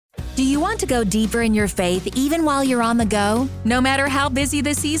Do you want to go deeper in your faith even while you're on the go? No matter how busy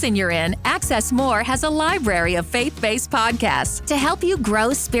the season you're in, Access More has a library of faith-based podcasts to help you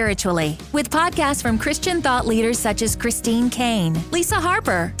grow spiritually. With podcasts from Christian thought leaders such as Christine Kane, Lisa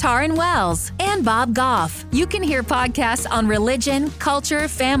Harper, Taryn Wells, and Bob Goff, you can hear podcasts on religion, culture,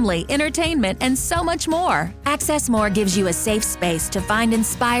 family, entertainment, and so much more. Access More gives you a safe space to find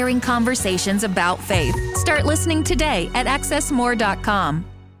inspiring conversations about faith. Start listening today at accessmore.com.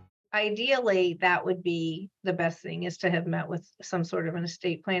 Ideally, that would be the best thing, is to have met with some sort of an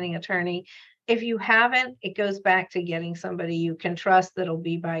estate planning attorney. If you haven't, it goes back to getting somebody you can trust that'll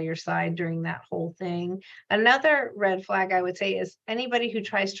be by your side during that whole thing. Another red flag I would say is anybody who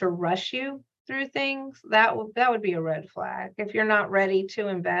tries to rush you through things, that would be a red flag. If you're not ready to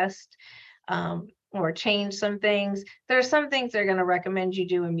invest, or change some things. There are some things they're going to recommend you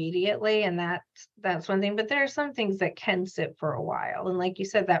do immediately, and that's one thing. But there are some things that can sit for a while. And like you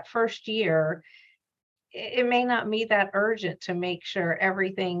said, that first year, it may not be that urgent to make sure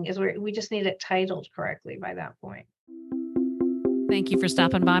everything is where we just need it titled correctly by that point. Thank you for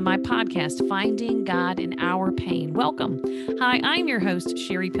stopping by my podcast, Finding God in Our Pain. Welcome. Hi, I'm your host,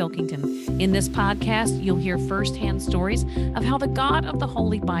 Sherry Pilkington. In this podcast, you'll hear firsthand stories of how the God of the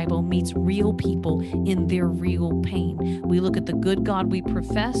Holy Bible meets real people in their real pain. We look at the good God we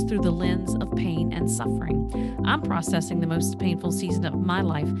profess through the lens of pain and suffering. I'm processing the most painful season of my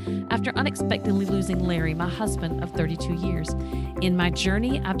life after unexpectedly losing Larry, my husband of 32 years. In my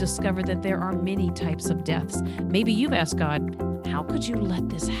journey, I've discovered that there are many types of deaths. Maybe you've asked God, how could you let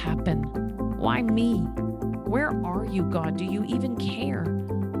this happen? Why me? Where are you, God? Do you even care?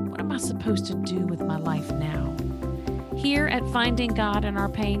 What am I supposed to do with my life now? Here at Finding God in Our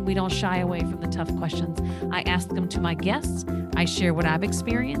Pain, we don't shy away from the tough questions. I ask them to my guests. I share what I've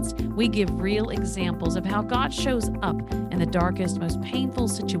experienced. We give real examples of how God shows up in the darkest, most painful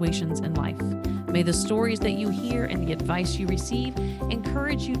situations in life. May the stories that you hear and the advice you receive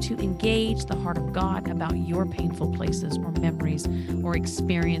encourage you to engage the heart of God about your painful places or memories or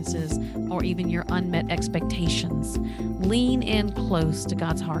experiences or even your unmet expectations. Lean in close to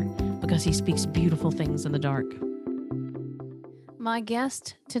God's heart because He speaks beautiful things in the dark. My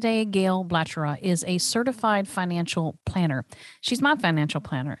guest today, Gail Blatchera, is a certified financial planner. She's my financial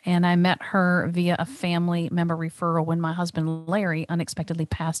planner, and I met her via a family member referral when my husband, Larry, unexpectedly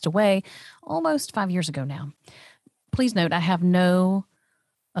passed away almost 5 years ago now. Please note, I have no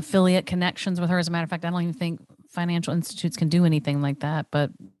affiliate connections with her. As a matter of fact, I don't even think financial institutes can do anything like that,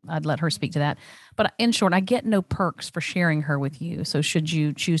 but I'd let her speak to that. But in short, I get no perks for sharing her with you. So should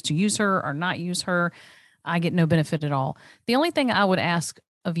you choose to use her or not use her, I get no benefit at all. The only thing I would ask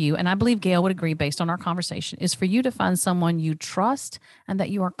of you, and I believe Gail would agree based on our conversation, is for you to find someone you trust and that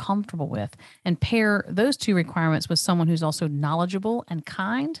you are comfortable with, and pair those two requirements with someone who's also knowledgeable and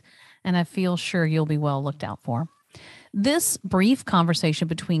kind, and I feel sure you'll be well looked out for. This brief conversation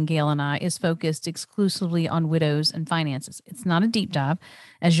between Gail and I is focused exclusively on widows and finances. It's not a deep dive.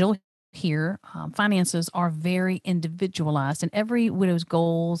 As you'll hear, finances are very individualized, and every widow's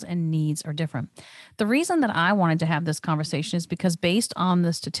goals and needs are different. The reason that I wanted to have this conversation is because based on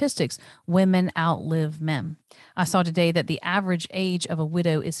the statistics, women outlive men. I saw today that the average age of a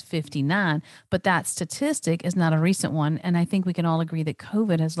widow is 59, but that statistic is not a recent one, and I think we can all agree that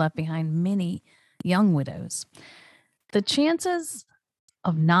COVID has left behind many young widows. The chances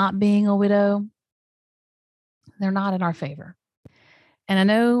of not being a widow, they're not in our favor. And I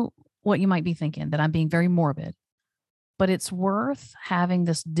know what you might be thinking, that I'm being very morbid, but it's worth having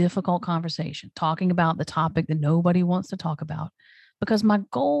this difficult conversation, talking about the topic that nobody wants to talk about, because my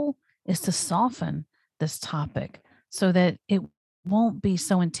goal is to soften this topic so that it won't be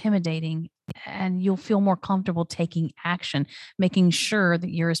so intimidating and you'll feel more comfortable taking action, making sure that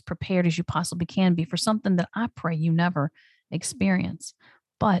you're as prepared as you possibly can be for something that I pray you never experience.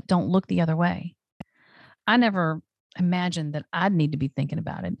 But don't look the other way. I never imagined that I'd need to be thinking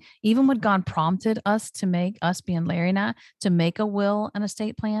about it. Even when God prompted us to make, us being Larry and I, to make a will and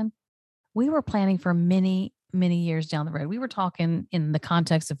estate plan, we were planning for many, many years down the road. We were talking in the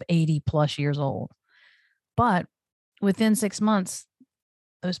context of 80 plus years old. But within 6 months,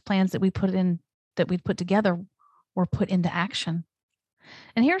 those plans that we put together were put into action.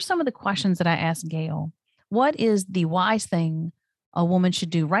 And here are some of the questions that I asked Gail. What is the wise thing a woman should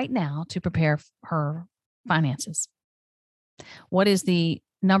do right now to prepare her finances? What is the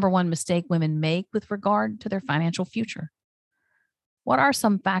number one mistake women make with regard to their financial future? What are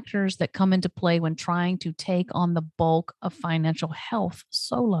some factors that come into play when trying to take on the bulk of financial health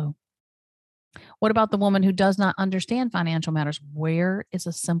solo? What about the woman who does not understand financial matters? Where is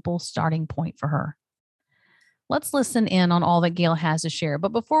a simple starting point for her? Let's listen in on all that Gail has to share.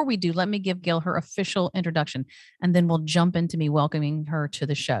 But before we do, let me give Gail her official introduction, and then we'll jump into me welcoming her to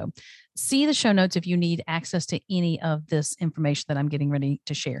the show. See the show notes if you need access to any of this information that I'm getting ready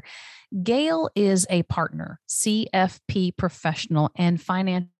to share. Gail is a partner, CFP professional, and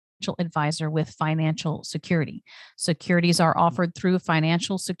financial advisor with Financial Security. Securities are offered through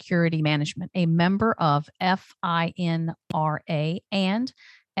Financial Security Management, a member of FINRA and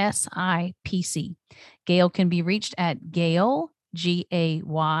SIPC. Gail can be reached at Gayle,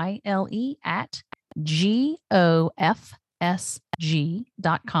 GAYLE, at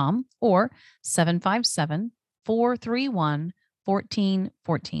GOFSG.com or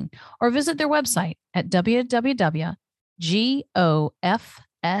 757-431-1414, or visit their website at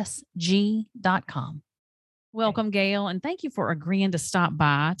www.gofsg.com. Welcome, Gail, and thank you for agreeing to stop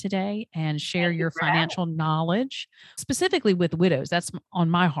by today and share your financial knowledge, specifically with widows. That's on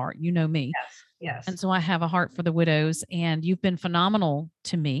my heart. You know me. Yes. And so I have a heart for the widows, and you've been phenomenal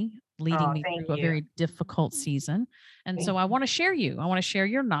to me, leading me through a very difficult season. And so I want to share you. I want to share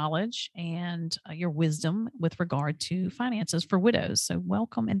your knowledge and your wisdom with regard to finances for widows. So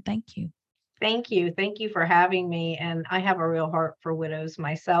welcome and thank you. Thank you. Thank you for having me. And I have a real heart for widows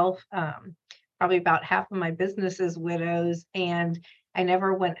myself. Probably about half of my business is widows, and I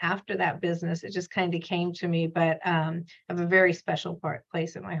never went after that business. It just kind of came to me, but I have a very special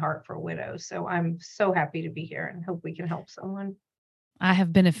place in my heart for widows. So I'm so happy to be here and hope we can help someone. I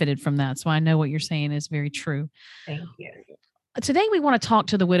have benefited from that. So I know what you're saying is very true. Thank you. Today, we want to talk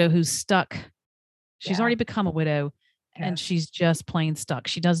to the widow who's stuck. She's already become a widow and she's just plain stuck.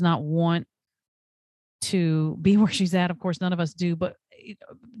 She does not want to be where she's at. Of course, none of us do, but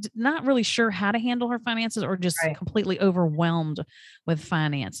not really sure how to handle her finances, or just completely overwhelmed with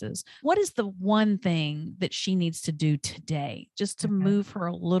finances. What is the one thing that she needs to do today just to move her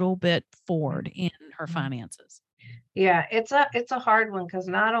a little bit forward in her finances? Yeah, it's a hard one, because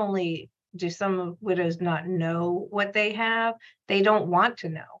not only do some widows not know what they have, they don't want to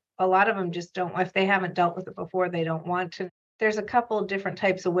know. A lot of them just don't. If they haven't dealt with it before, they don't want to. There's a couple of different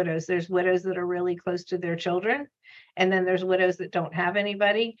types of widows. There's widows that are really close to their children, and then there's widows that don't have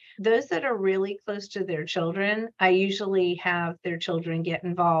anybody. Those that are really close to their children, I usually have their children get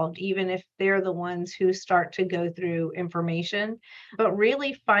involved, even if they're the ones who start to go through information. But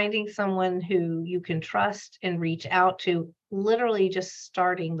really finding someone who you can trust and reach out to, literally just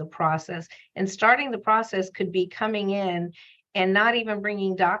starting the process. And starting the process could be coming in and not even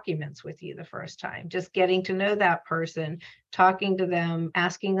bringing documents with you the first time, just getting to know that person, talking to them,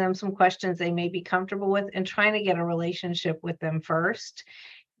 asking them some questions they may be comfortable with, and trying to get a relationship with them first.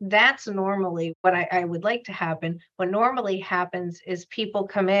 That's normally what I would like to happen. What normally happens is people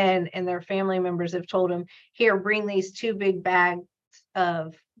come in and their family members have told them, here, bring these 2 big bags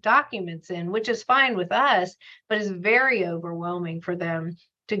of documents in, which is fine with us, but is very overwhelming for them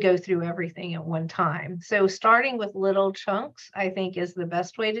to go through everything at one time. So starting with little chunks, I think, is the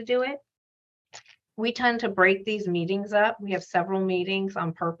best way to do it. We tend to break these meetings up. We have several meetings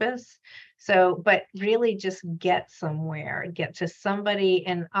on purpose. So, but really just get somewhere, get to somebody,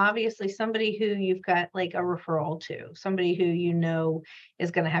 and obviously somebody who you've got like a referral to, somebody who you know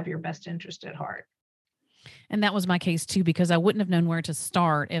is going to have your best interest at heart. And that was my case too, because I wouldn't have known where to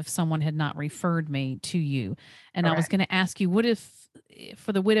start if someone had not referred me to you. And I was going to ask you, what if,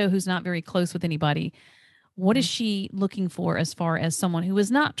 for the widow who's not very close with anybody, what is she looking for as far as someone who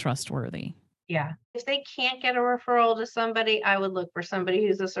is not trustworthy? Yeah. If they can't get a referral to somebody, I would look for somebody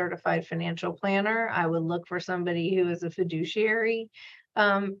who's a certified financial planner. I would look for somebody who is a fiduciary.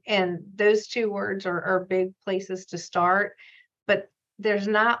 And those 2 words are big places to start. But there's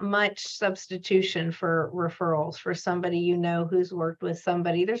not much substitution for referrals for somebody you know who's worked with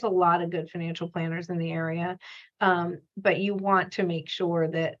somebody. There's a lot of good financial planners in the area, but you want to make sure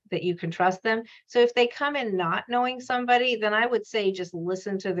that you can trust them. So if they come in not knowing somebody, then I would say just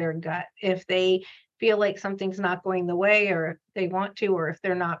listen to their gut. If they feel like something's not going the way, or if they want to, or if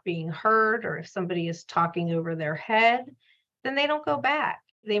they're not being heard, or if somebody is talking over their head, then they don't go back.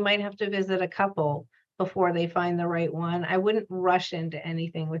 They might have to visit a couple before they find the right one. I wouldn't rush into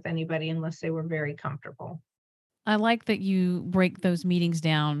anything with anybody unless they were very comfortable. I like that you break those meetings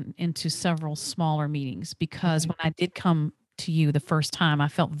down into several smaller meetings, because when I did come to you the first time, I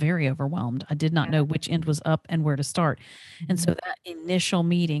felt very overwhelmed. I did not know which end was up and where to start. And so that initial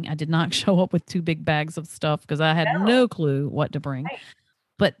meeting, I did not show up with 2 big bags of stuff because I had no clue what to bring.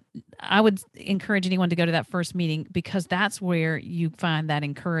 But I would encourage anyone to go to that first meeting, because that's where you find that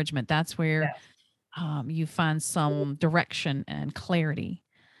encouragement. That's where you find some direction and clarity.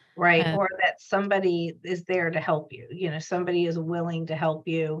 Right. Or that somebody is there to help you. Somebody is willing to help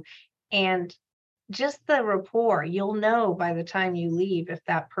you. And just the rapport, you'll know by the time you leave if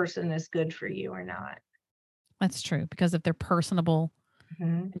that person is good for you or not. That's true. Because if they're personable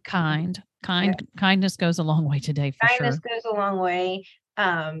Mhm. and Yeah. kindness goes a long way today for Kindness sure. goes a long way.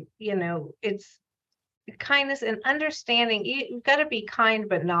 It's kindness and understanding. You've got to be kind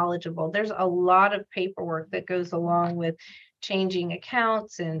but knowledgeable. There's a lot of paperwork that goes along with changing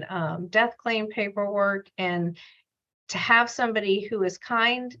accounts and death claim paperwork. And to have somebody who is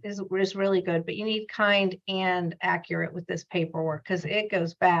kind is really good, but you need kind and accurate with this paperwork because it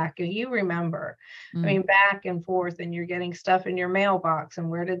goes back. And you remember, I Mm, mean, back and forth, and you're getting stuff in your mailbox. And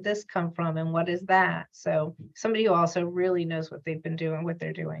where did this come from? And what is that? So, somebody who also really knows what they've been doing, what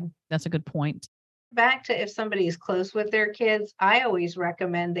they're doing. that's a good point. Back to if somebody is close with their kids, I always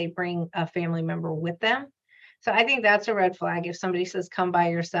recommend they bring a family member with them. So I think that's a red flag. If somebody says, come by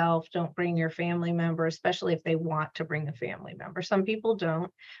yourself, don't bring your family member, especially if they want to bring a family member. Some people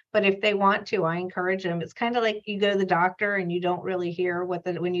don't, but if they want to, I encourage them. It's kind of like you go to the doctor and you don't really hear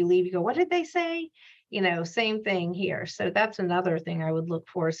when you leave, you go, what did they say? Same thing here. So that's another thing I would look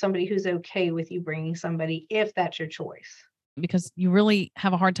for, somebody who's okay with you bringing somebody if that's your choice. Because you really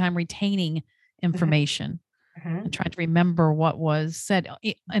have a hard time retaining Mhm, information and mhm. trying to remember what was said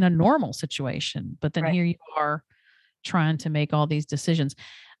in a normal situation. But then Right. here you are trying to make all these decisions.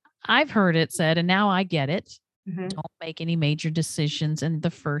 I've heard it said, and now I get it. Mhm. Don't make any major decisions in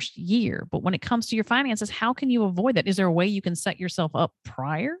the first year. But when it comes to your finances, how can you avoid that? Is there a way you can set yourself up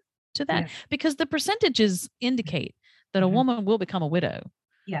prior to that? Yeah. Because the percentages indicate that a Mhm. woman will become a widow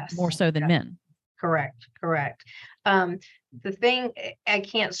more Yes. so than Yeah. men. Correct, correct. Um, the thing I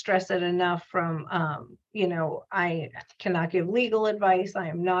can't stress it enough from, I cannot give legal advice. I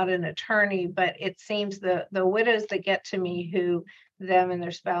am not an attorney, but it seems the widows that get to me who them and their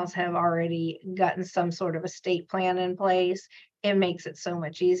spouse have already gotten some sort of estate plan in place, it makes it so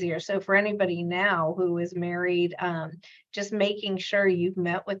much easier. So for anybody now who is married, just making sure you've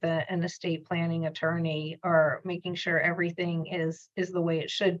met with an estate planning attorney or making sure everything is the way it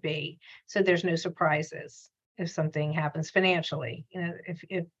should be so there's no surprises if something happens financially,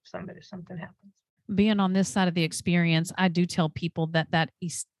 if something happens. Being on this side of the experience, I do tell people that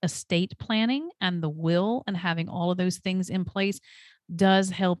estate planning and the will and having all of those things in place does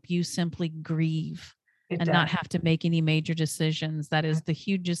help you simply grieve It and not does. have to make any major decisions. That is the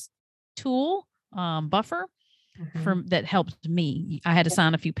hugest tool, buffer Mhm. from that helped me. I had to Yeah.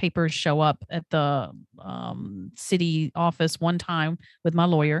 sign a few papers, show up at the city office one time with my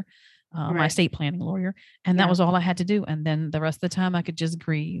lawyer, my Right. estate planning lawyer, and that Yeah. was all I had to do. And then the rest of the time, I could just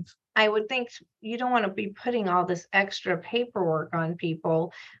grieve. I would think you don't want to be putting all this extra paperwork on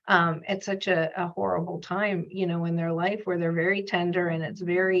people at such a horrible time, in their life where they're very tender and it's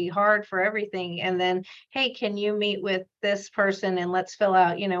very hard for everything. And then, hey, can you meet with this person and let's fill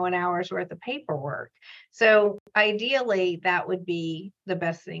out, an hour's worth of paperwork. So ideally, that would be the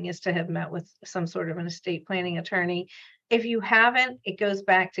best thing is to have met with some sort of an estate planning attorney. If you haven't, it goes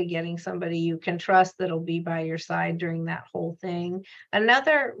back to getting somebody you can trust that'll be by your side during that whole thing.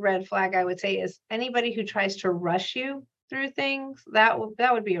 Another red flag I would say is anybody who tries to rush you through things, that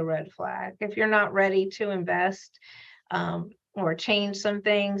would be a red flag. If you're not ready to invest, or change some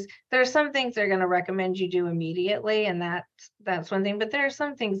things, there are some things they're gonna recommend you do immediately, and that's one thing, but there are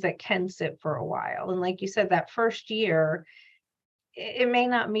some things that can sit for a while, and like you said, that first year, it may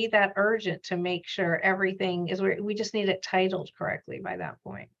not be that urgent to make sure everything is where we just need it titled correctly by that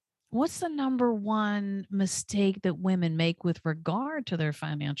point. What's the number one mistake that women make with regard to their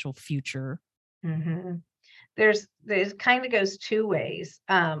financial future? Mhm. There's kind of goes two ways.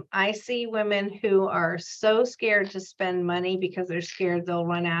 I see women who are so scared to spend money because they're scared they'll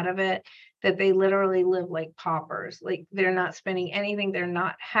run out of it that they literally live like paupers. Like they're not spending anything, they're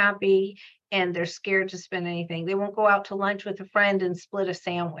not happy, and they're scared to spend anything. They won't go out to lunch with a friend and split a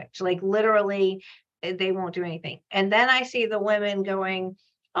sandwich. Like literally, they won't do anything. And then I see the women going,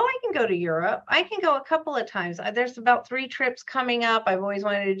 oh, I can go to Europe. I can go a couple of times. There's about 3 trips coming up. I've always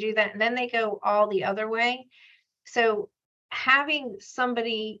wanted to do that. And then they go all the other way. So having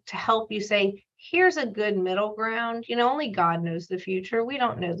somebody to help you say, here's a good middle ground, only God knows the future. We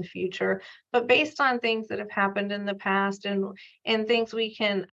don't know the future, but based on things that have happened in the past and things we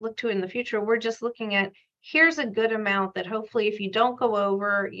can look to in the future, we're just looking at here's a good amount that hopefully if you don't go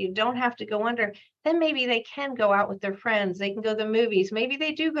over, you don't have to go under, then maybe they can go out with their friends. They can go to the movies. Maybe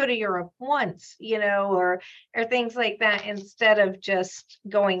they do go to Europe once, or things like that instead of just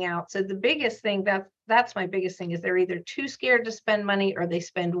going out. So the biggest thing that's my biggest thing is they're either too scared to spend money or they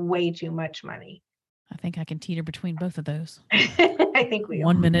spend way too much money. I think I can teeter between both of those. I think we all.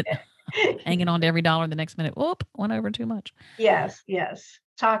 1 minute hanging on to every dollar, the next minute, whoop, went over too much. Yes, yes.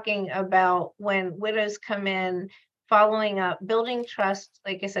 talking about when widows come in, following up, building trust.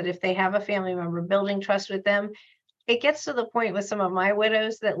 Like I said, if they have a family member, building trust with them. It gets to the point with some of my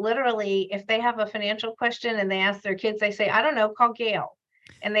widows that literally, if they have a financial question and they ask their kids, they say, I don't know, call Gail.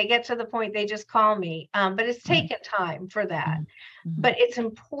 And they get to the point, they just call me. But it's taken time for that. Mm-hmm. But it's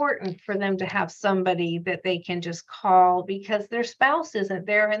important for them to have somebody that they can just call because their spouse isn't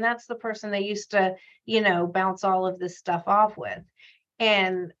there. And that's the person they used to, bounce all of this stuff off with.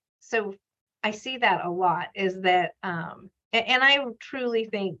 And so I see that a lot is that, and I truly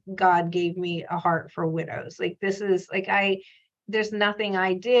think God gave me a heart for widows. Like this is like, there's nothing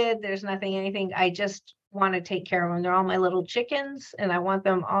I did. There's nothing, anything. I just want to take care of them. They're all my little chickens and I want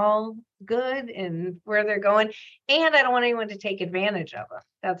them all good and where they're going. And I don't want anyone to take advantage of them.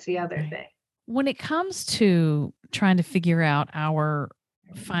 That's the other thing. When it comes to trying to figure out our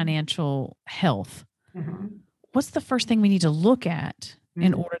financial health, what's the first thing we need to look at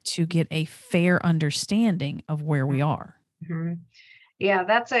in order to get a fair understanding of where we are? Yeah,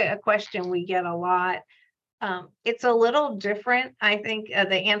 that's a question we get a lot. It's a little different. I think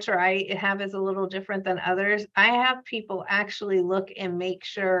the answer I have is a little different than others. I have people actually look and make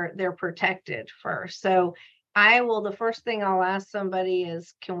sure they're protected first. So the first thing I'll ask somebody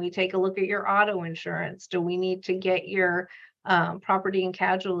is, can we take a look at your auto insurance? Do we need to get your property and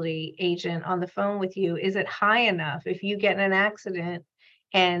casualty agent on the phone with you? Is it high enough? If you get in an accident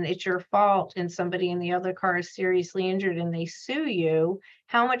and it's your fault and somebody in the other car is seriously injured and they sue you,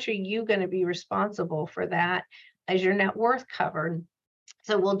 how much are you going to be responsible for that? Is your net worth covered?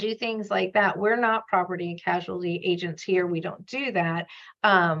 So we'll do things like that. We're not property and casualty agents here. We don't do that.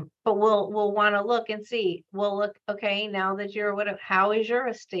 But we'll want to look and see. We'll look, okay, now that you're how is your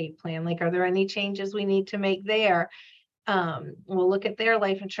estate plan? Like, are there any changes we need to make there? We'll look at their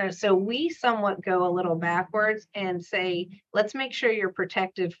life insurance. So we somewhat go a little backwards and say, let's make sure you're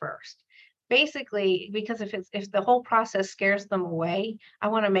protected first. Basically, because if the whole process scares them away, I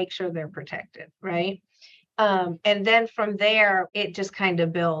want to make sure they're protected, right? And then from there, it just kind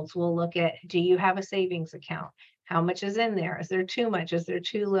of builds. We'll look at, do you have a savings account? How much is in there? Is there too much? Is there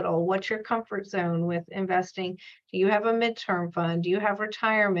too little? What's your comfort zone with investing? Do you have a midterm fund? Do you have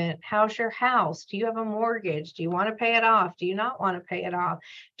retirement? How's your house? Do you have a mortgage? Do you want to pay it off? Do you not want to pay it off?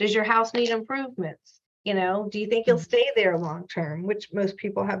 Does your house need improvements? Do you think you'll stay there long term? Which most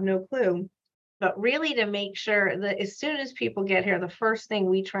people have no clue. But really, to make sure that as soon as people get here, the first thing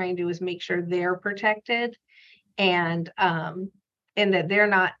we try and do is make sure they're protected and that they're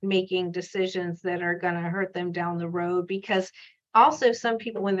not making decisions that are going to hurt them down the road. Because also some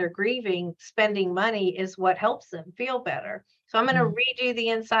people, when they're grieving, spending money is what helps them feel better. So I'm going to redo the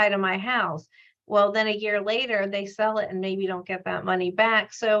inside of my house. Well, then a year later, they sell it and maybe don't get that money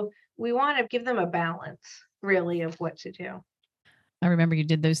back. So we want to give them a balance, really, of what to do. I remember you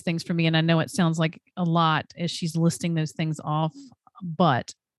did those things for me, and I know it sounds like a lot as she's listing those things off,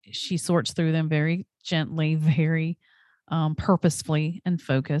 but she sorts through them very gently, very purposefully and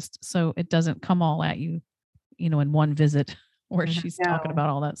focused. So it doesn't come all at you, in one visit where she's talking about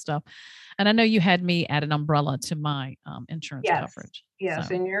all that stuff. And I know you had me add an umbrella to my insurance coverage. Yes.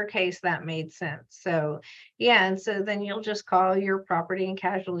 So. In your case, that made sense. So, yeah. And so then you'll just call your property and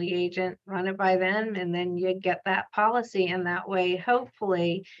casualty agent, run it by them, and then you get that policy. And that way,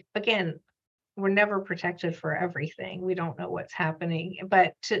 hopefully, again, we're never protected for everything. We don't know what's happening,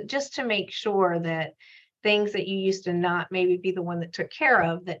 but to make sure that things that you used to not maybe be the one that took care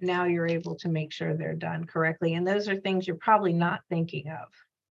of, that now you're able to make sure they're done correctly. And those are things you're probably not thinking of.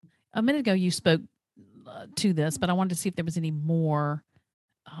 A minute ago, you spoke to this, but I wanted to see if there was any more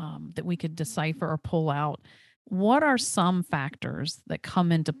that we could decipher or pull out. What are some factors that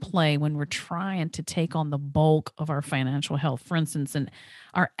come into play when we're trying to take on the bulk of our financial health? For instance, and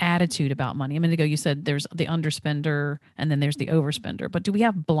our attitude about money. A minute ago, you said there's the underspender and then there's the overspender. But do we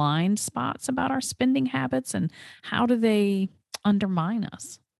have blind spots about our spending habits, and how do they undermine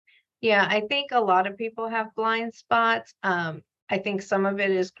us? Yeah, I think a lot of people have blind spots. I think some of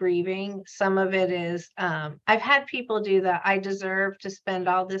it is grieving. Some of it is, I've had people do that. I deserve to spend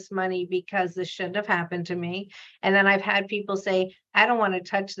all this money because this shouldn't have happened to me. And then I've had people say, I don't want to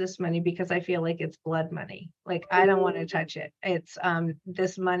touch this money because I feel like it's blood money. Like, I don't want to touch it. It's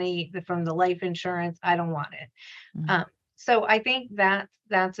this money from the life insurance. I don't want it. So I think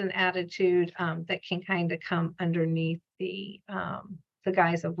that's an attitude that can kind of come underneath the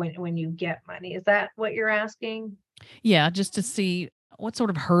guise of when you get money. Is that what you're asking? Yeah, just to see what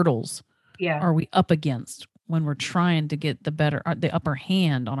sort of hurdles are we up against when we're trying to get the upper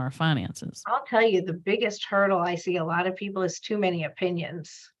hand on our finances. I'll tell you, the biggest hurdle I see a lot of people is too many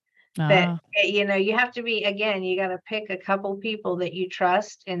opinions. That, Ah, you have to be, again, you got to pick a couple people that you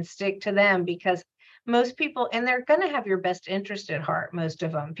trust and stick to them, because most people, and they're going to have your best interest at heart. Most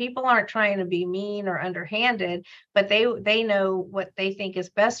of them, people aren't trying to be mean or underhanded, but they know what they think is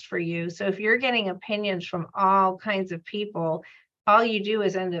best for you. So if you're getting opinions from all kinds of people, all you do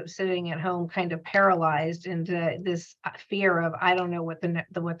is end up sitting at home kind of paralyzed into this fear of, I don't know what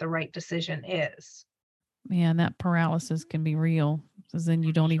the right decision is. yeah, and that paralysis can be real because then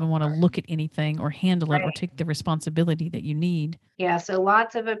you don't even want to look at anything or handle it or Right. take the responsibility that you need. Yeah, so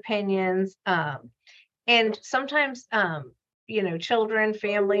lots of opinions. And sometimes, children,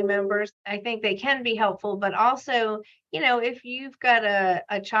 family members, I think they can be helpful, but also, if you've got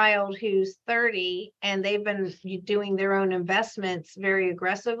a child who's 30 and they've been doing their own investments very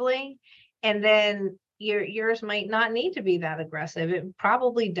aggressively, and then yours might not need to be that aggressive. It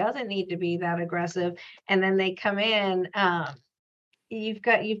probably doesn't need to be that aggressive. And then they come in, you've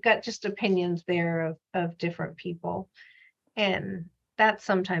got just opinions there of different people. And that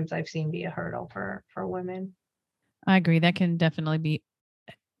sometimes I've seen be a hurdle for women. I agree. That can definitely be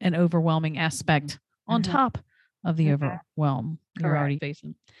an overwhelming aspect on Mhm, top of the mhm, overwhelm you're correct. already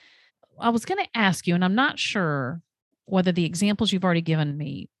facing. I was going to ask you, and I'm not sure whether the examples you've already given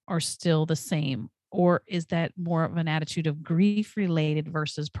me are still the same, or is that more of an attitude of grief related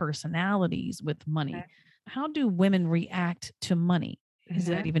versus personalities with money? How do women react to money? Is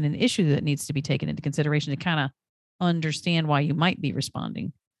that Mhm. even an issue that needs to be taken into consideration to kind of understand why you might be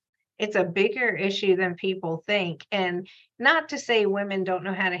responding? It's a bigger issue than people think. And not to say women don't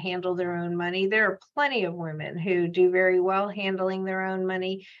know how to handle their own money. There are plenty of women who do very well handling their own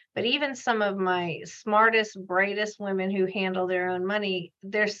money. But even some of my smartest, brightest women who handle their own money,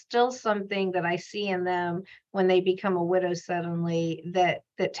 there's still something that I see in them when they become a widow suddenly that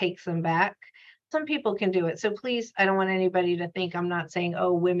takes them back. Some people can do it. So please, I don't want anybody to think I'm not saying,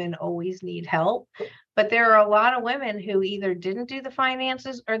 oh, women always need help. But there are a lot of women who either didn't do the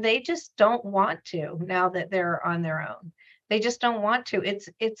finances or they just don't want to now that they're on their own. They just don't want to.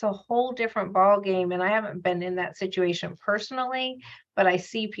 It's a whole different ball game, and I haven't been in that situation personally, but I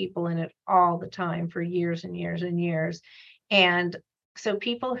see people in it all the time for years and years and years. And so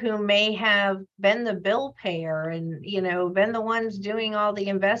people who may have been the bill payer and, been the ones doing all the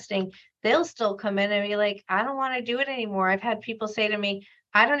investing, they'll still come in and be like, I don't want to do it anymore. I've had people say to me,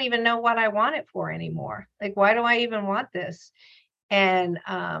 I don't even know what I want it for anymore. Like, why do I even want this? And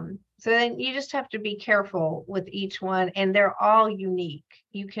so then you just have to be careful with each one, and they're all unique.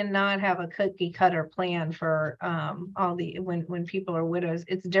 You cannot have a cookie cutter plan for all the when people are widows.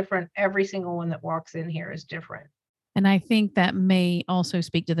 It's different. Every single one that walks in here is different. And I think that may also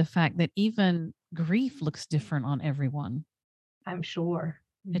speak to the fact that even grief looks different on everyone. I'm sure.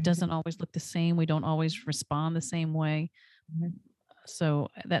 It Mhm, doesn't always look the same. We don't always respond the same way. mhm, So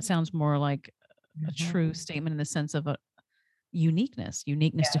that sounds more like a mhm. true statement in the sense of a uniqueness to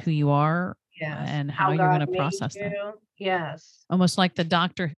Yes, who you are yes. and how How you're going God to made process that. you. Yes. Almost like the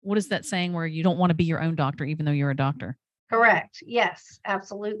doctor. What is that saying where you don't want to be your own doctor, even though you're a doctor? Correct. Yes,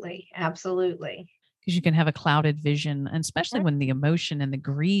 absolutely. Absolutely. Because you can have a clouded vision, and especially when the emotion and the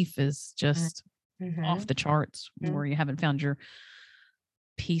grief is just off Mm-hmm. the charts, where you haven't found your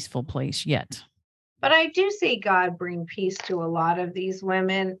peaceful place yet. But I do see God bring peace to a lot of these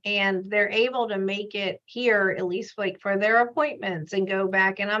women, and they're able to make it here, at least like for their appointments and go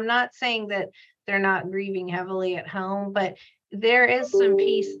back. And I'm not saying that they're not grieving heavily at home, but there is some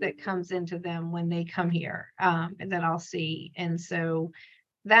peace that comes into them when they come here, that I'll see. And so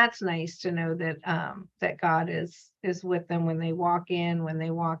that's nice to know that God is with them when they walk in, when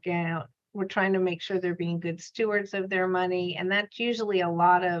they walk out. We're trying to make sure they're being good stewards of their money. And that's usually a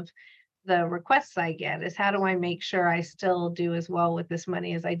lot of the requests I get is, how do I make sure I still do as well with this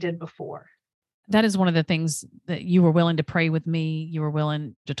money as I did before? That is one of the things that you were willing to pray with me. You were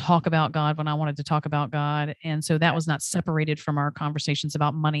willing to talk about God when I wanted to talk about God. And so that was not separated from our conversations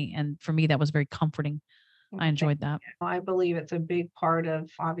about money. And for me, that was very comforting. I Well, thank enjoyed that. you. I believe it's a big part of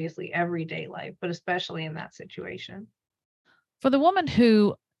obviously everyday life, but especially in that situation. For the woman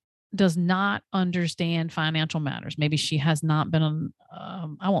who does not understand financial matters, maybe she has not been,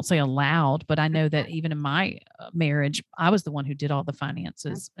 I won't say allowed, but I know that even in my marriage, I was the one who did all the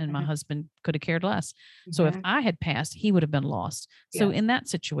finances and my Mhm, husband could have cared less. So if mhm, I had passed, he would have been lost. So yes. in that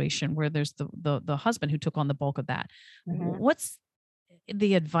situation where there's the husband who took on the bulk of that, Mhm, what's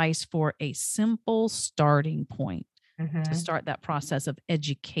the advice for a simple starting point to mhm. start that process of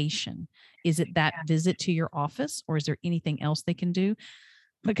education? Is it that visit to your office, or is there anything else they can do?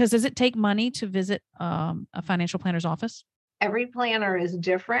 Because does it take money to visit a financial planner's office? Every planner is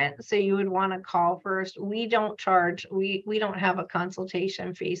different, so you would want to call first. We don't charge, we don't have a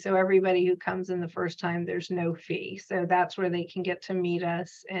consultation fee. So everybody who comes in the first time, there's no fee. So that's where they can get to meet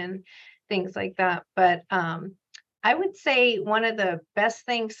us and things like that. But I would say one of the best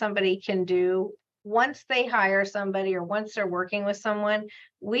things somebody can do once they hire somebody or once they're working with someone,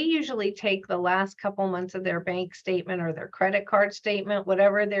 we usually take the last couple months of their bank statement or their credit card statement,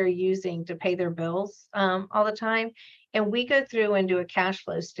 whatever they're using to pay their bills all the time, and we go through and do a cash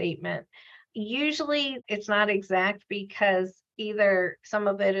flow statement. Usually it's not exact because either some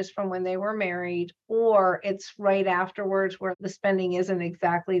of it is from when they were married or it's right afterwards where the spending isn't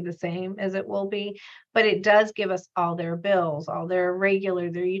exactly the same as it will be, but it does give us all their bills, all their regular,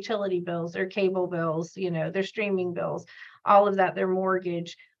 their utility bills, their cable bills, their streaming bills, all of that, their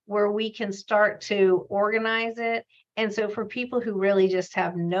mortgage, where we can start to organize it. And so for people who really just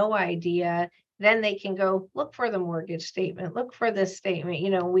have no idea, then they can go look for the mortgage statement, look for this statement.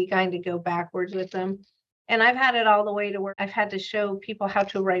 We kind of go backwards with them. And I've had it all the way to where I've had to show people how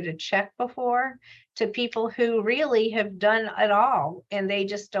to write a check before to people who really have done it all and they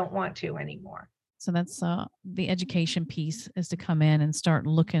just don't want to anymore. So that's the education piece, is to come in and start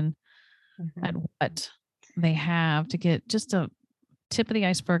looking at what they have to get just a tip of the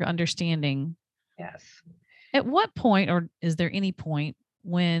iceberg understanding. Yes. At what point, or is there any point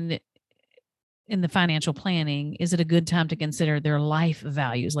when in the financial planning, is it a good time to consider their life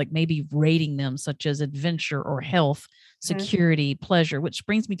values, like maybe rating them, such as adventure or health, security, pleasure? Which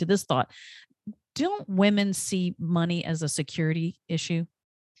brings me to this thought. Don't women see money as a security issue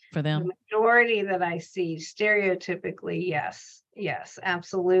for them? The majority that I see, stereotypically, yes. Yes,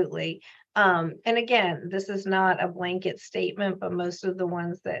 absolutely. And again, this is not a blanket statement, but most of the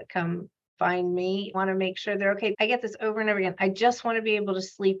ones that come find me want to make sure they're okay. I get this over and over again. I just want to be able to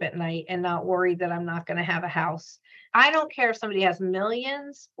sleep at night and not worry that I'm not going to have a house. I don't care if somebody has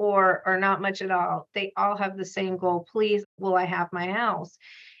millions or not much at all. They all have the same goal. Please, will I have my house?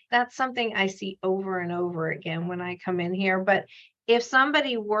 That's something I see over and over again when I come in here. But if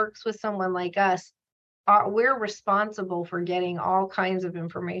somebody works with someone like us, we're responsible for getting all kinds of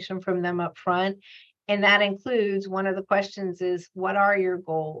information from them up front. And that includes, one of the questions is, what are your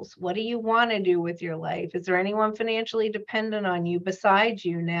goals? What do you want to do with your life? Is there anyone financially dependent on you besides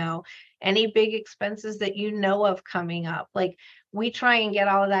you now? Any big expenses that you know of coming up? Like, we try and get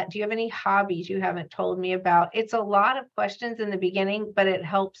all of that. Do you have any hobbies you haven't told me about? It's a lot of questions in the beginning, but it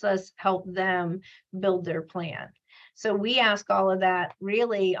helps us help them build their plan. So we ask all of that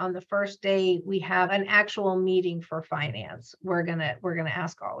really on the first day we have an actual meeting for finance. We're gonna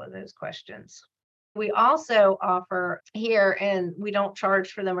ask all of those questions. We also offer here, and we don't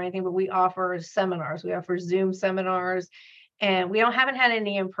charge for them or anything, but we offer seminars. We offer Zoom seminars, and we haven't had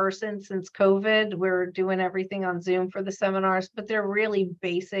any in person since COVID. We're doing everything on Zoom for the seminars, but they're really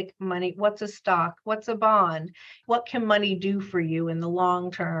basic money. What's a stock? What's a bond? What can money do for you in the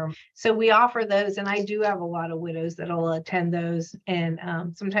long term? So we offer those, and I do have a lot of widows that'll attend those, and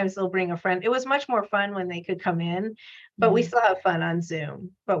sometimes they'll bring a friend. It was much more fun when they could come in, but we still have fun on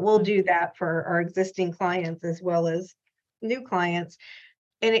Zoom. But we'll do that for our existing clients as well as new clients.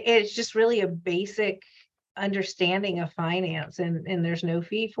 And it's just really a basic understanding of finance, and there's no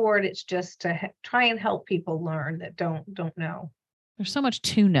fee for it. It's just to try and help people learn that don't know. There's so much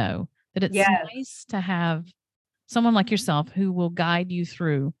to know that it's nice to have someone like yourself who will guide you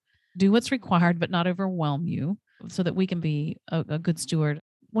through, do what's required, but not overwhelm you, so that we can be a good steward.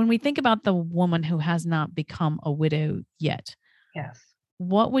 When we think about the woman who has not become a widow yet, yes,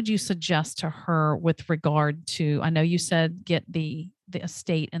 what would you suggest to her with regard to, I know you said get the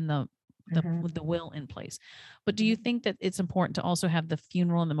estate and the will in place, but do you think that it's important to also have the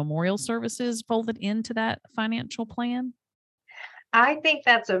funeral and the memorial services folded into that financial plan? I think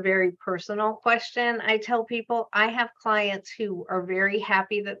that's a very personal question. I tell people I have clients who are very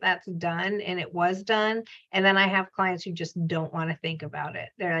happy that that's done and it was done. And then I have clients who just don't want to think about it.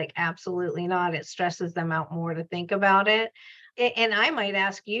 They're like, absolutely not. It stresses them out more to think about it. And I might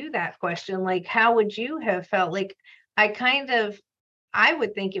ask you that question, like, how would you have felt? Like, I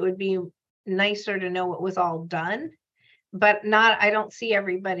would think it would be nicer to know it was all done, but I don't see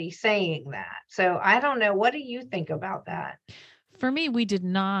everybody saying that. So I don't know. What do you think about that? For me, we did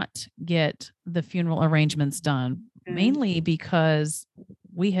not get the funeral arrangements done, mainly because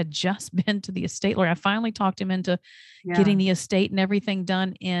we had just been to the estate lawyer. I finally talked him into getting the estate and everything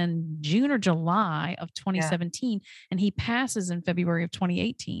done in June or July of 2017. And he passes in February of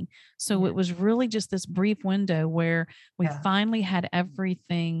 2018. So it was really just this brief window where we finally had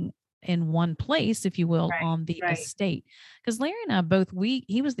everything in one place, if you will, Right, on the right. estate. Because Larry and I both,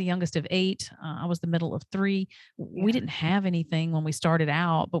 he was the youngest of 8. I was the middle of 3. We Yeah, didn't have anything when we started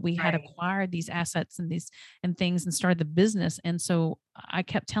out, but we had right. acquired these assets and things and started the business. And so I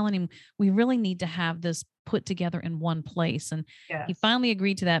kept telling him, we really need to have this put together in one place. And he Yes, finally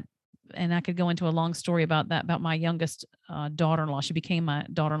agreed to that. And I could go into a long story about that, about my youngest daughter-in-law. She became my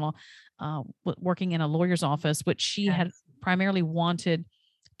daughter-in-law, working in a lawyer's office, which she had yes, primarily wanted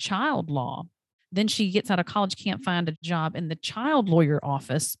child law. Then she gets out of college, can't find a job in the child lawyer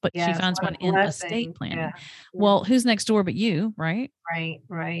office, but she yes. finds What one a in estate blessing. Yeah, planning. yeah. Well, who's next door but you, right? Right,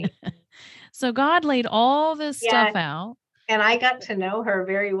 right. So God laid all this Yeah, stuff out. and I got to know her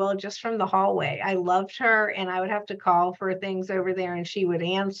very well just from the hallway. I loved her, and I would have to call for things over there, and she would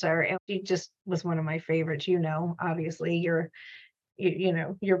answer, and she just was one of my favorites. Obviously, you're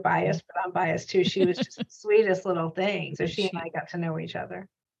biased, but I'm biased too. She was just the sweetest little thing. So she and She I got to know each other.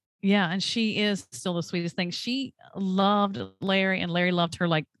 Yeah, and she is still the sweetest thing. She loved Larry, and Larry loved her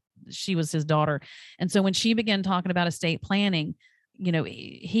like she was his daughter. And so when she began talking about estate planning,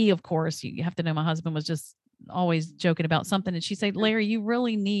 he of course, you have to know my husband was just always joking about something. And she said, Larry, you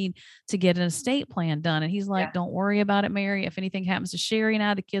really need to get an estate plan done. And he's like, don't worry about it, Mary. If anything happens to Sherry and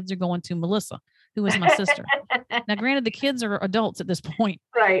I, the kids are going to Melissa, who is my Yeah. sister. Now, granted, the kids are adults at this point,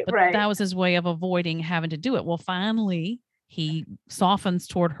 Right, but right. that was his way of avoiding having to do it. Well, finally, he softens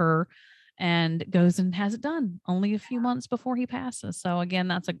toward her and goes and has it done only a few months before he passes. So again,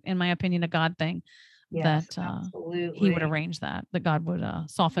 that's in my opinion, a God thing Yes, that he would absolutely. arrange that God would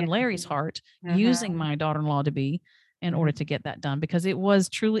soften Yeah. Larry's heart Mhm, using my daughter-in-law to be in mhm. order to get that done, because it was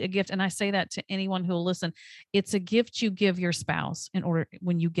truly a gift. And I say that to anyone who will listen. It's a gift you give your spouse in order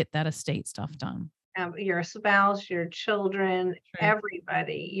when you get that estate stuff done. Your spouse, your children, True.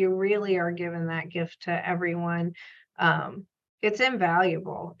 everybody. You really are giving that gift to everyone. Um, it's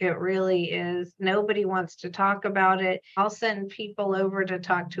invaluable. It really is. Nobody wants to talk about it. I'll send people over to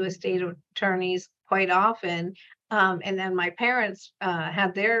talk to estate attorneys quite often. And then my parents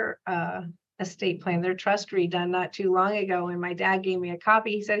had their estate plan, their trust redone not too long ago. And my dad gave me a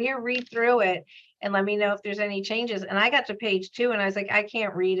copy. He said, Here, read through it and let me know if there's any changes. And I got to page 2 and I was like, I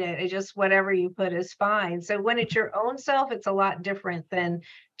can't read it. It's just whatever you put is fine. So when it's your own self, it's a lot different than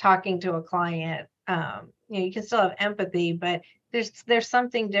talking to a client. You can still have empathy, but there's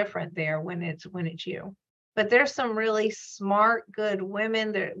something different there when it's you. But there's some really smart, good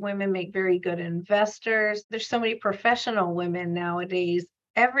women. There, women make very good investors. There's so many professional women nowadays,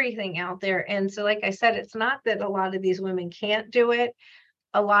 everything out there. And so, like I said, it's not that a lot of these women can't do it.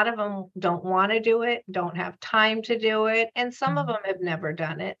 A lot of them don't wanna do it, don't have time to do it, and some of Mhm. them have never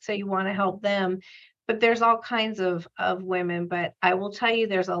done it, so you wanna help them. But there's all kinds of women, but I will tell you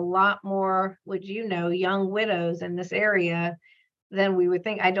there's a lot more, would young widows in this area than we would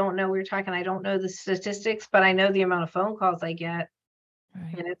think. I don't know the statistics, but I know the amount of phone calls I get,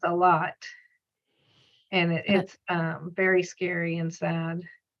 Right. and it's a lot, and And it's, very scary and sad.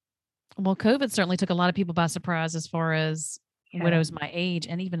 well, COVID certainly took a lot of people by surprise as far as Yeah. widows my age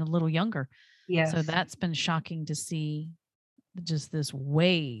and even a little younger. So Yes. that's been shocking to see just this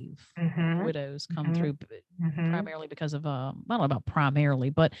wave of Mhm. widows come Mhm. through, Mhm. primarily because of, I don't know about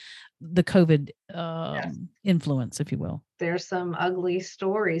primarily, but the COVID Yes. influence, if you will. There's some ugly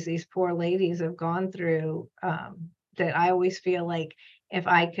stories these poor ladies have gone through, that I always feel like if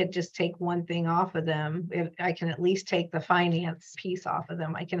I could just take one thing off of them, if I can at least take the finance piece off of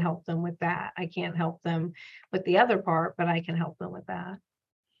them, I can help them with that. I can't help them with the other part, but I can help them with that.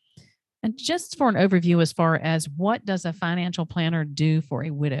 And just for an overview, as far as what does a financial planner do for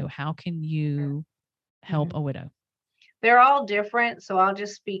a widow? How can you help Mhm. a widow? They're all different, so I'll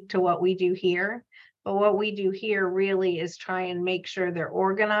just speak to what we do here. But what we do here really is try and make sure they're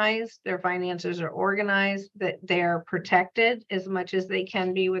organized, their finances are organized, that they're protected as much as they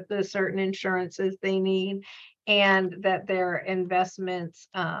can be with the certain insurances they need, and that their investments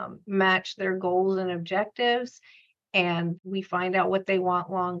match their goals and objectives, and we find out what they want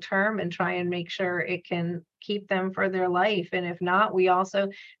long term and try and make sure it can keep them for their life. And if not, we also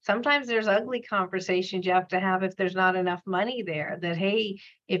sometimes there's ugly conversations you have to have if there's not enough money there, that hey,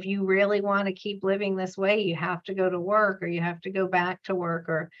 if you really want to keep living this way, you have to go to work or you have to go back to work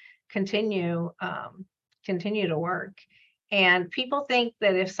or continue continue to work. And people think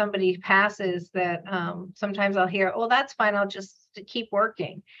that if somebody passes that sometimes I'll hear, oh, that's fine, I'll just keep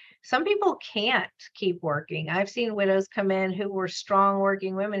working. Some people can't keep working. I've seen widows come in who were strong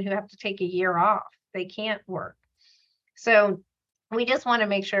working women who have to take a year off. They can't work. So we just want to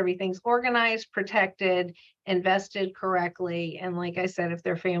make sure everything's organized, protected, invested correctly. And like I said, if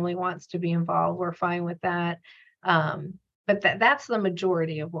their family wants to be involved, we're fine with that. But that's the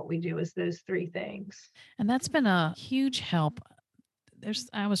majority of what we do is those three things. And that's been a huge help.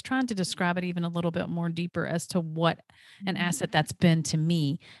 I was trying to describe it even a little bit more deeper as to what an asset that's been to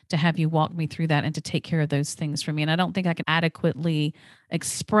me to have you walk me through that and to take care of those things for me. And I don't think I can adequately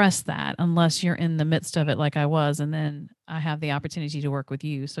express that unless you're in the midst of it like I was. And then I have the opportunity to work with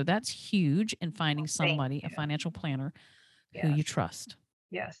you. So that's huge in finding Thank somebody, a you. financial planner who Yes. you trust.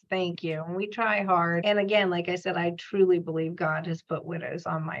 Yes, thank you. And we try hard. And again, like I said, I truly believe God has put widows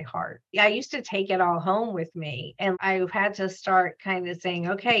on my heart. Yeah, I used to take it all home with me, and I had to start kind of saying,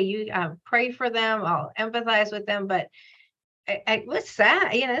 okay, you pray for them, I'll empathize with them. But it was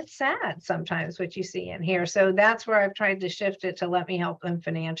sad. It's sad sometimes what you see in here. So that's where I've tried to shift it to let me help them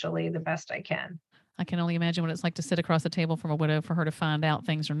financially the best I can. I can only imagine what it's like to sit across the table from a widow for her to find out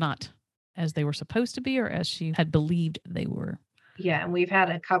things are not as they were supposed to be or as she had believed they were. Yeah, and we've had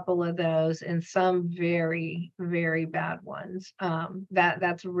a couple of those and some very, very bad ones.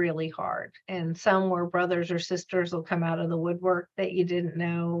 That's really hard. And some where brothers or sisters will come out of the woodwork that you didn't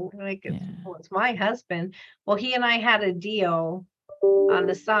know. Like well, it's my husband. Well, he and I had a deal on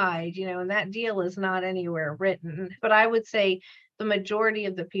the side, and that deal is not anywhere written. But I would say the majority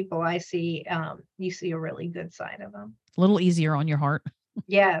of the people I see, you see a really good side of them. A little easier on your heart.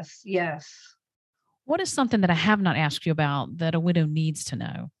 Yes, yes. What is something that I have not asked you about that a widow needs to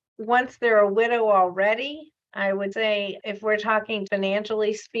know? Once they're a widow already, I would say if we're talking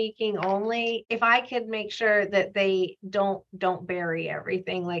financially speaking only, if I could make sure that they don't bury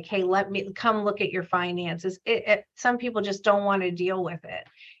everything, like, hey, let me come look at your finances. Some people just don't want to deal with it.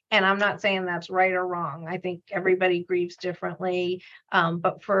 And I'm not saying that's right or wrong. I think everybody grieves differently.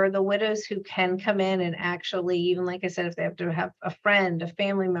 But for the widows who can come in and actually, even like I said, if they have to have a friend, a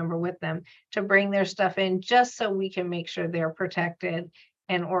family member with them to bring their stuff in, just so we can make sure they're protected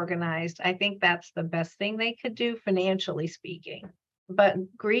and organized, I think that's the best thing they could do financially speaking.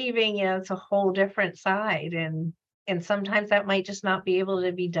 But grieving, it's a whole different side. And sometimes that might just not be able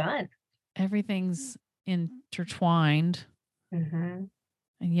to be done. Everything's intertwined. Mm-hmm.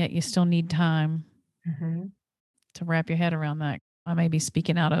 And yet you still need time to wrap your head around that. I may be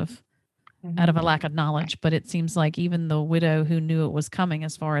speaking out of a lack of knowledge, but it seems like even the widow who knew it was coming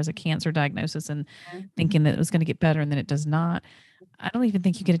as far as a cancer diagnosis and thinking that it was going to get better and then it does not, I don't even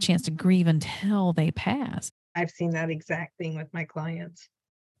think you get a chance to grieve until they pass. I've seen that exact thing with my clients.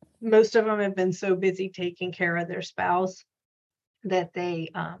 Most of them have been so busy taking care of their spouse that they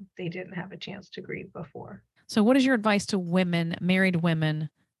didn't have a chance to grieve before. So what is your advice to women, married women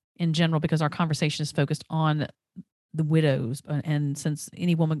in general, because our conversation is focused on the widows, and since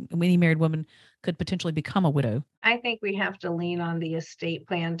any married woman could potentially become a widow? I think we have to lean on the estate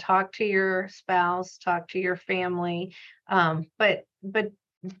plan. Talk to your spouse, talk to your family, but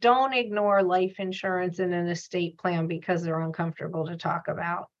don't ignore life insurance and an estate plan because they're uncomfortable to talk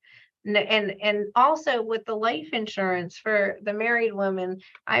about. And also with the life insurance for the married women,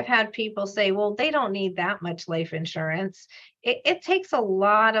 I've had people say, well, they don't need that much life insurance. It takes a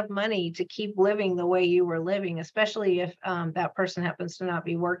lot of money to keep living the way you were living, especially if that person happens to not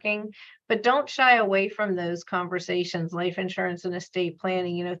be working. But don't shy away from those conversations, life insurance and estate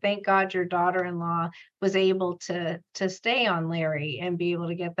planning. Thank God your daughter-in-law was able to stay on Larry and be able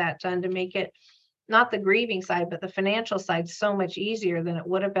to get that done to make it not the grieving side, but the financial side so much easier than it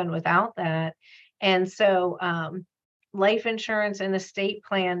would have been without that. And so life insurance and estate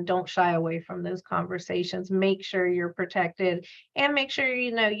plan, don't shy away from those conversations. Make sure you're protected and make sure,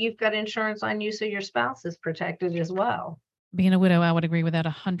 you've got insurance on you so your spouse is protected as well. Being a widow, I would agree with that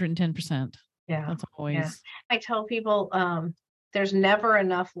 110%. Yeah. That's always. Yeah. I tell people, there's never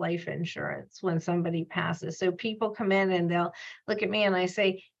enough life insurance when somebody passes. So people come in and they'll look at me and I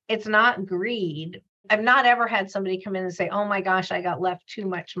say, it's not greed. I've not ever had somebody come in and say, oh my gosh, I got left too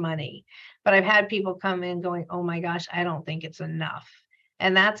much money. But I've had people come in going, oh my gosh, I don't think it's enough.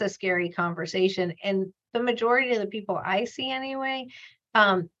 And that's a scary conversation. And the majority of the people I see anyway,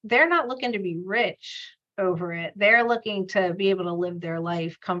 they're not looking to be rich over it. They're looking to be able to live their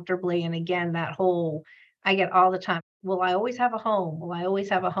life comfortably. And again, that whole, I get all the time, will I always have a home? Will I always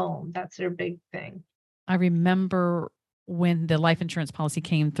have a home? That's their big thing. I remember when the life insurance policy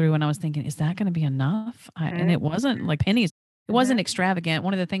came through and I was thinking, is that going to be enough? And it wasn't like pennies. It wasn't extravagant.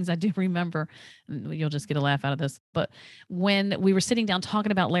 One of the things I do remember, and you'll just get a laugh out of this, but when we were sitting down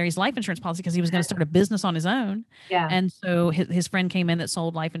talking about Larry's life insurance policy, because he was going to start a business on his own. Yeah. And so his friend came in that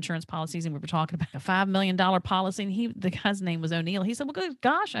sold life insurance policies and we were talking about a $5 million policy. And the guy's name was O'Neill. He said, well, good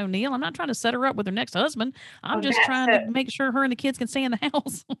gosh, O'Neill, I'm not trying to set her up with her next husband. I'm just trying to make sure her and the kids can stay in the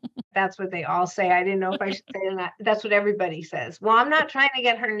house. That's what they all say. I didn't know if I should say that. That's what everybody says. Well, I'm not trying to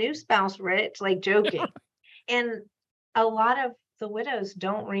get her new spouse rich, like joking. And a lot of the widows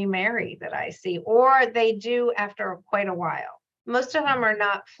don't remarry that I see, or they do after quite a while. Most of them are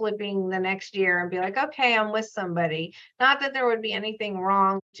not flipping the next year and be like, okay, I'm with somebody. Not that there would be anything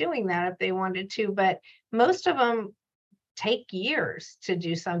wrong doing that if they wanted to, but most of them take years to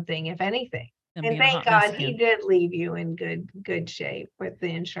do something, if anything. And And being a thank hot mess God he again. did leave you in good shape with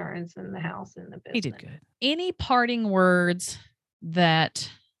the insurance and the house and the business. He did good. Any parting words that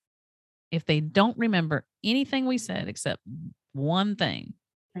if they don't remember anything we said except one thing,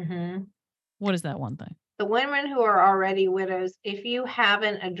 Mhm. what is that one thing? The women who are already widows, if you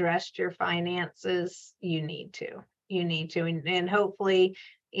haven't addressed your finances, you need to. You need to. And hopefully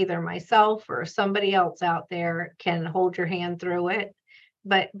either myself or somebody else out there can hold your hand through it.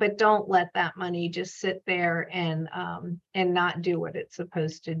 But don't let that money just sit there and not do what it's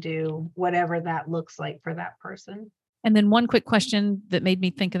supposed to do, whatever that looks like for that person. And then one quick question that made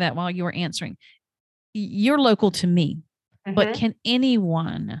me think of that while you were answering. You're local to me, but Mhm. can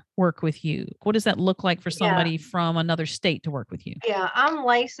anyone work with you? What does that look like for Yeah. somebody from another state to work with you? Yeah, I'm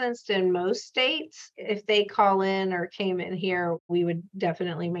licensed in most states. If they call in or came in here, we would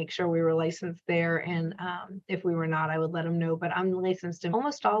definitely make sure we were licensed there. And if we were not, I would let them know. But I'm licensed in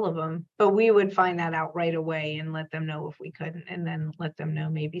almost all of them. But we would find that out right away and let them know if we couldn't, and then let them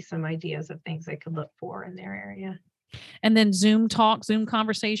know maybe some ideas of things they could look for in their area. And then Zoom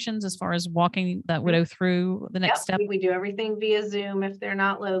conversations as far as walking that widow through the next step. We do everything via Zoom if they're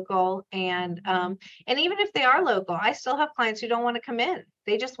not local. And even if they are local, I still have clients who don't want to come in.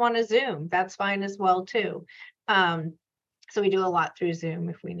 They just want to Zoom. That's fine as well too. So we do a lot through Zoom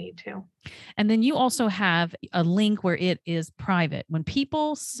if we need to. And then you also have a link where it is private. When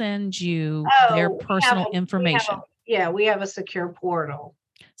people send you their personal information. We have a secure portal.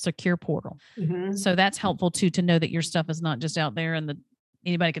 Secure portal. Mhm. So that's helpful too, to know that your stuff is not just out there and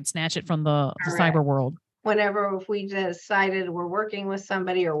anybody can snatch it from the Correct. cyber world. Whenever, if we decided we're working with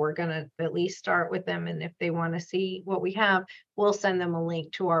somebody or we're going to at least start with them, and if they want to see what we have, we'll send them a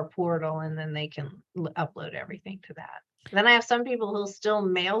link to our portal and then they can upload everything to that. Then I have some people who'll still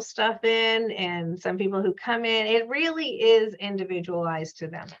mail stuff in, and some people who come in. It really is individualized to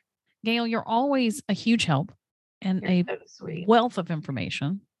them. Gail, you're always a huge help and You're so sweet. wealth of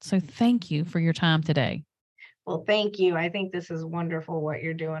information. So thank you for your time today. Well, thank you. I think this is wonderful what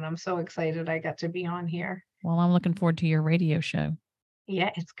you're doing. I'm so excited I got to be on here. Well, I'm looking forward to your radio show. Yeah,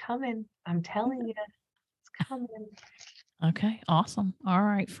 it's coming. I'm telling you, it's coming. Okay, awesome. All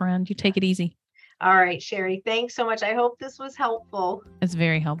right, friend, you take it easy. All right, Sherry, thanks so much. I hope this was helpful. It's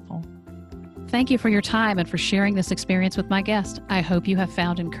very helpful. Thank you for your time and for sharing this experience with my guest. I hope you have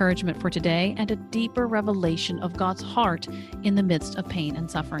found encouragement for today and a deeper revelation of God's heart in the midst of pain and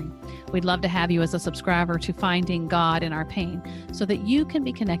suffering. We'd love to have you as a subscriber to Finding God in Our Pain so that you can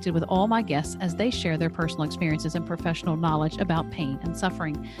be connected with all my guests as they share their personal experiences and professional knowledge about pain and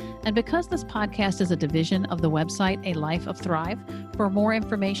suffering. And because this podcast is a division of the website A Life of Thrive, for more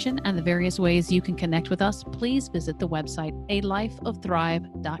information and the various ways you can connect with us, please visit the website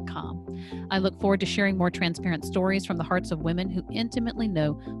alifeofthrive.com. I look forward to sharing more transparent stories from the hearts of women who intimately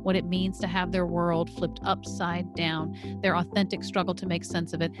know what it means to have their world flipped upside down, their authentic struggle to make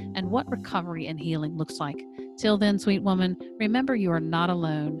sense of it, and what recovery and healing looks like. Till then, sweet woman, remember you are not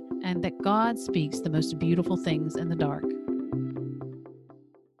alone and that God speaks the most beautiful things in the dark.